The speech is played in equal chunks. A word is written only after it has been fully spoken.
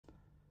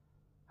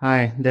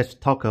Hi, let's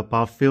talk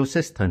about fuel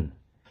system.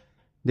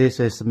 This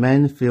is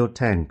main fuel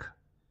tank,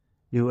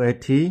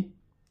 UAT,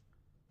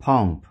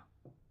 pump,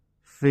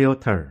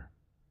 filter,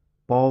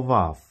 ball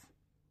valve.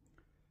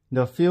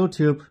 The fuel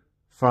tube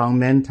from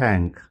main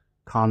tank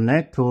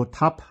connect to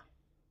top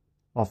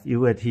of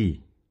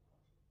UAT.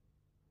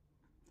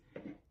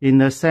 In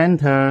the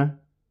center,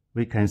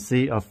 we can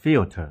see a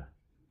filter.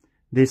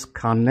 This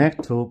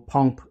connect to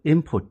pump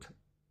input.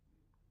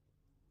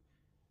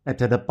 At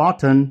the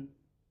bottom,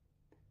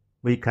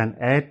 we can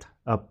add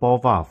a ball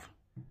valve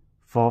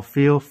for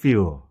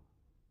fuel.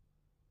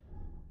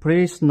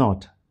 Please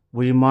note,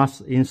 we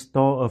must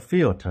install a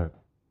filter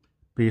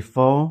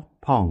before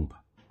pump.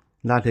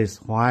 That is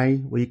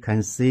why we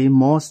can see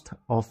most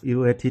of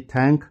UAT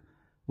tank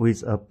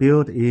with a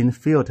built-in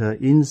filter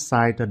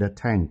inside the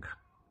tank.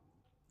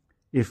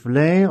 If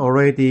there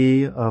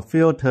already a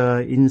filter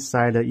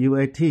inside the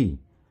UAT,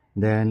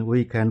 then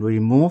we can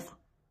remove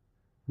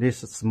this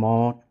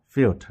small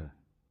filter.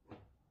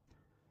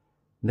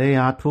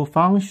 There are two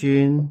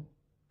functions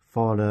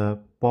for the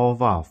ball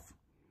valve.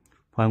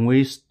 When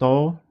we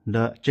store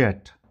the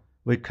jet,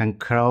 we can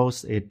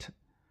close it.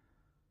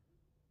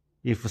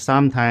 If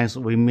sometimes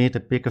we meet a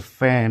big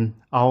fan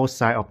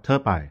outside of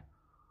turbine,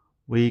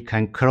 we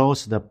can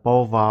close the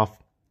ball valve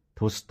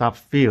to stop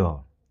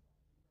fuel.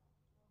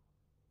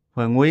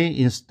 When we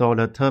install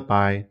the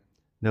turbine,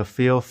 the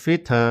fuel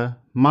filter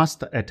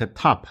must at the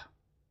top.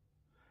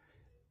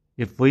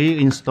 If we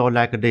install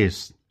like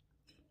this,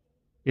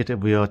 it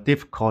will be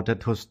difficult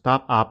to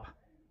start up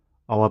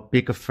our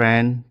big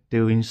fan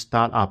during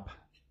startup.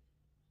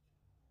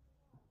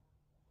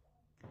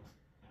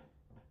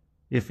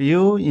 If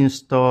you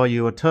install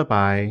your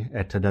turbine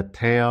at the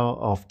tail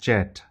of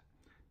jet,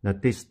 the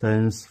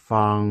distance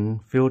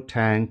from fuel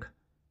tank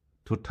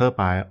to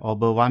turbine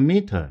over 1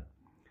 meter,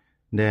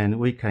 then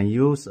we can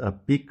use a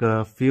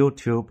bigger fuel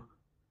tube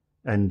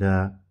and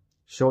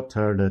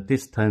shorter the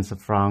distance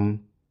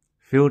from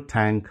fuel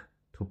tank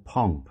to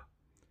pump.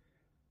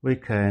 We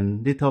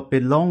can little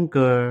bit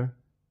longer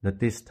the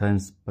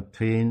distance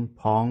between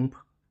pump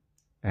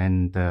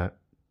and the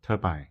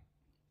turbine.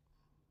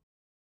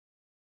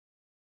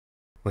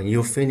 When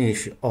you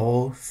finish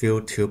all fuel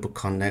tube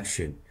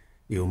connection,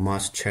 you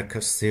must check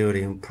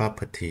sealing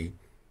property.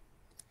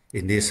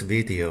 In this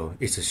video,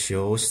 it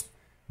shows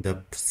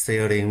the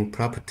sealing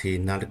property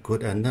not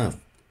good enough.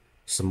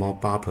 Small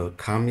bubble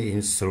come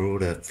in through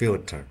the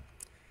filter.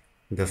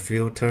 The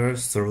filter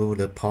through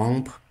the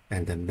pump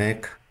and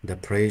make the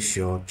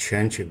pressure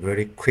change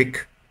very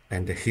quick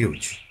and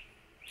huge.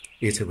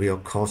 It will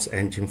cause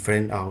engine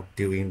flame out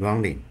during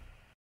running.